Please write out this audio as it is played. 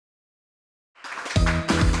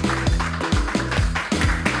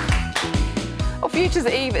Futures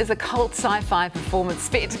Eve is a cult sci-fi performance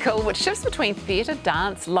spectacle which shifts between theatre,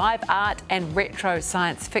 dance, live art and retro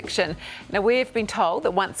science fiction. Now, we've been told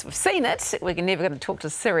that once we've seen it, we're never going to talk to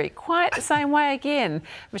Siri quite the same way again.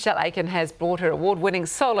 Michelle Aitken has brought her award-winning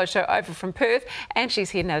solo show over from Perth and she's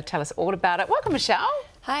here now to tell us all about it. Welcome, Michelle.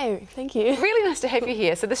 Hi, thank you. Really nice to have you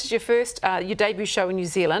here. So this is your first, your debut show in New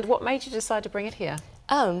Zealand. What made you decide to bring it here?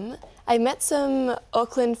 I met some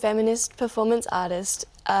Auckland feminist performance artist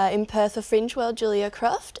in Perth for Fringe World, Julia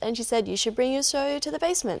Croft, and she said you should bring your show to the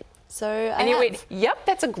basement. So you went, yep,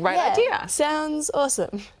 that's a great idea. Sounds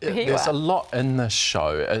awesome. There's a lot in this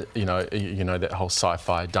show, you know that whole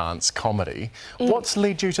sci-fi dance comedy. What's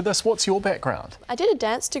led you to this? What's your background? I did a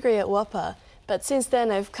dance degree at WAPA, but since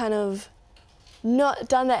then I've kind of not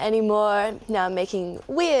done that anymore. Now I'm making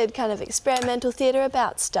weird kind of experimental theatre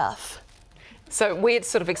about stuff. So weird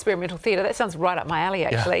sort of experimental theatre, that sounds right up my alley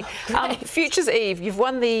actually. Yeah. Futures Eve, you've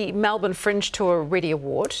won the Melbourne Fringe Tour Ready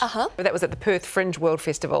Award. That was at the Perth Fringe World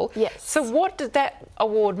Festival. Yes. So what did that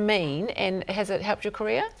award mean and has it helped your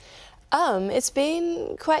career? It's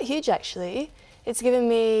been quite huge actually. It's given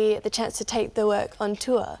me the chance to take the work on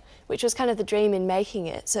tour, which was kind of the dream in making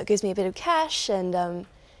it. So it gives me a bit of cash and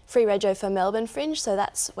free rego for Melbourne Fringe, so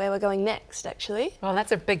that's where we're going next actually. Well,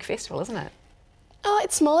 that's a big festival, isn't it? Oh,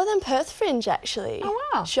 it's smaller than Perth Fringe, actually. Oh,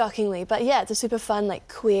 wow. Shockingly. But yeah, it's a super fun, like,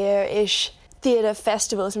 queer-ish theatre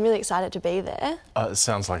festival, so I'm really excited to be there. It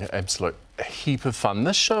sounds like an absolute heap of fun.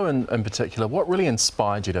 This show in particular, what really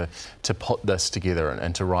inspired you to put this together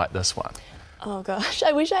and to write this one? Oh, gosh,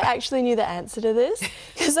 I wish I actually knew the answer to this,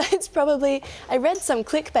 because it's probably... I read some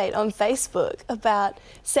clickbait on Facebook about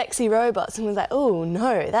sexy robots and was like, oh,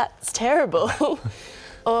 no, that's terrible.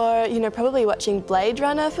 Or, you know, probably watching Blade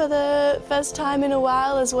Runner for the first time in a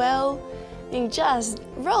while as well. I mean, just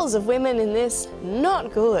roles of women in this,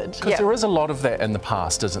 not good. Because there is a lot of that in the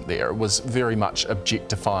past, isn't there? It was very much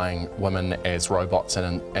objectifying women as robots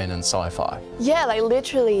and in sci-fi. Yeah, like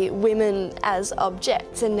literally women as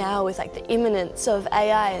objects, and now with like the imminence of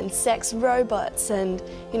AI and sex robots and,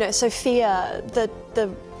 you know, Sophia,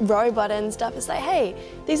 the robot and stuff, it's like, hey,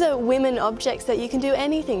 these are women objects that you can do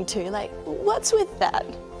anything to. Like, what's with that?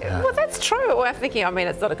 Yeah. Well, that's true. Well, I'm thinking, I mean,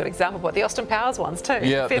 it's not a good example, but the Austin Powers ones too.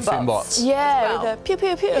 Yeah, the fembots. Yeah, well. the pew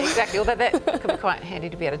pew pew. Exactly. Although that could be quite handy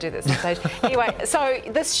to be able to do this at some stage. Anyway, so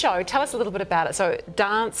this show, tell us a little bit about it. So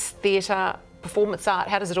dance, theatre, performance art,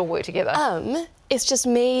 how does it all work together? It's just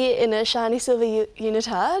me in a shiny silver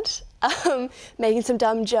unitard, making some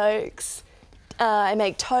dumb jokes. I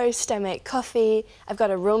make toast, I make coffee, I've got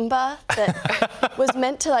a Roomba that was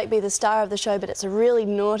meant to like be the star of the show, but it's a really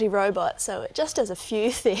naughty robot, so it just does a few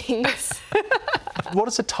things. What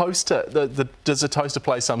is a toaster? Does a toaster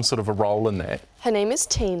play some sort of a role in that? Her name is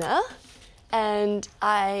Tina, and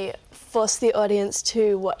I force the audience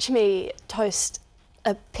to watch me toast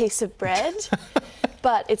a piece of bread,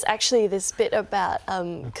 but it's actually this bit about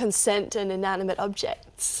consent and inanimate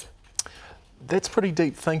objects. That's pretty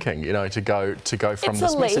deep thinking, you know, to go from it's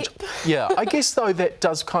this a message. Leap. Yeah, I guess though that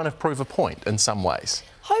does kind of prove a point in some ways.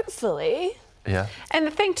 Hopefully. Yeah. And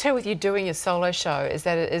the thing too with you doing your solo show is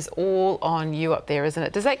that it is all on you up there, isn't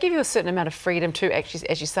it? Does that give you a certain amount of freedom to actually,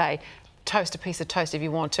 as you say, toast a piece of toast if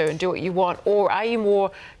you want to and do what you want, or are you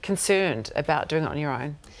more concerned about doing it on your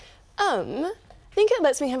own? I think it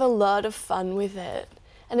lets me have a lot of fun with it,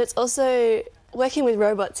 and it's also working with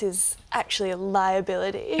robots is actually a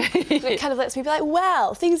liability. It kind of lets me be like,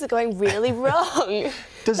 wow, things are going really wrong.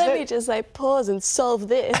 Let me just like pause and solve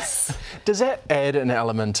this. Does that add an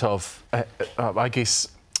element of, I guess,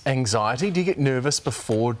 anxiety? Do you get nervous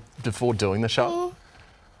before doing the show?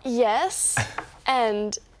 Yes,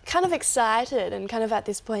 and kind of excited, and kind of at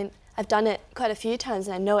this point, I've done it quite a few times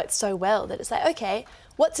and I know it so well that it's like, okay,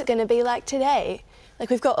 what's it going to be like today? Like,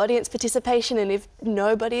 we've got audience participation, and if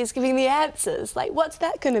nobody is giving the answers, like, what's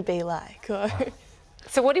that going to be like? Or...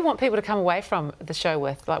 So what do you want people to come away from the show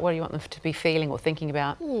with? Like, what do you want them to be feeling or thinking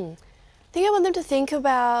about? I think I want them to think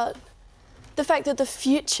about the fact that the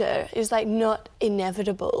future is, like, not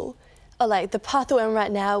inevitable. Or, like, the path that we're on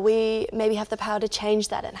right now, we maybe have the power to change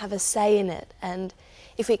that and have a say in it. And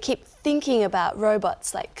if we keep thinking about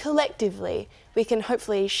robots, like, collectively, we can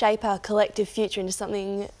hopefully shape our collective future into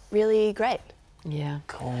something really great. Yeah.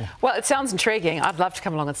 Cool. Well, it sounds intriguing. I'd love to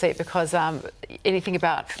come along and see it because anything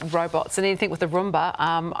about robots and anything with the Roomba,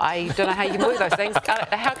 I don't know how you can work those things.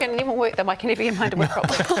 How can anyone work them? I can never get mine to work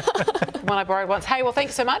properly. One I borrowed once. Hey, well, thank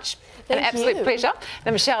you so much. An absolute pleasure.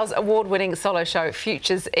 The Michelle's award-winning solo show,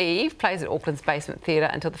 Futures Eve, plays at Auckland's Basement Theatre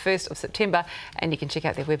until the 1st of September, and you can check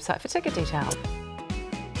out their website for ticket details.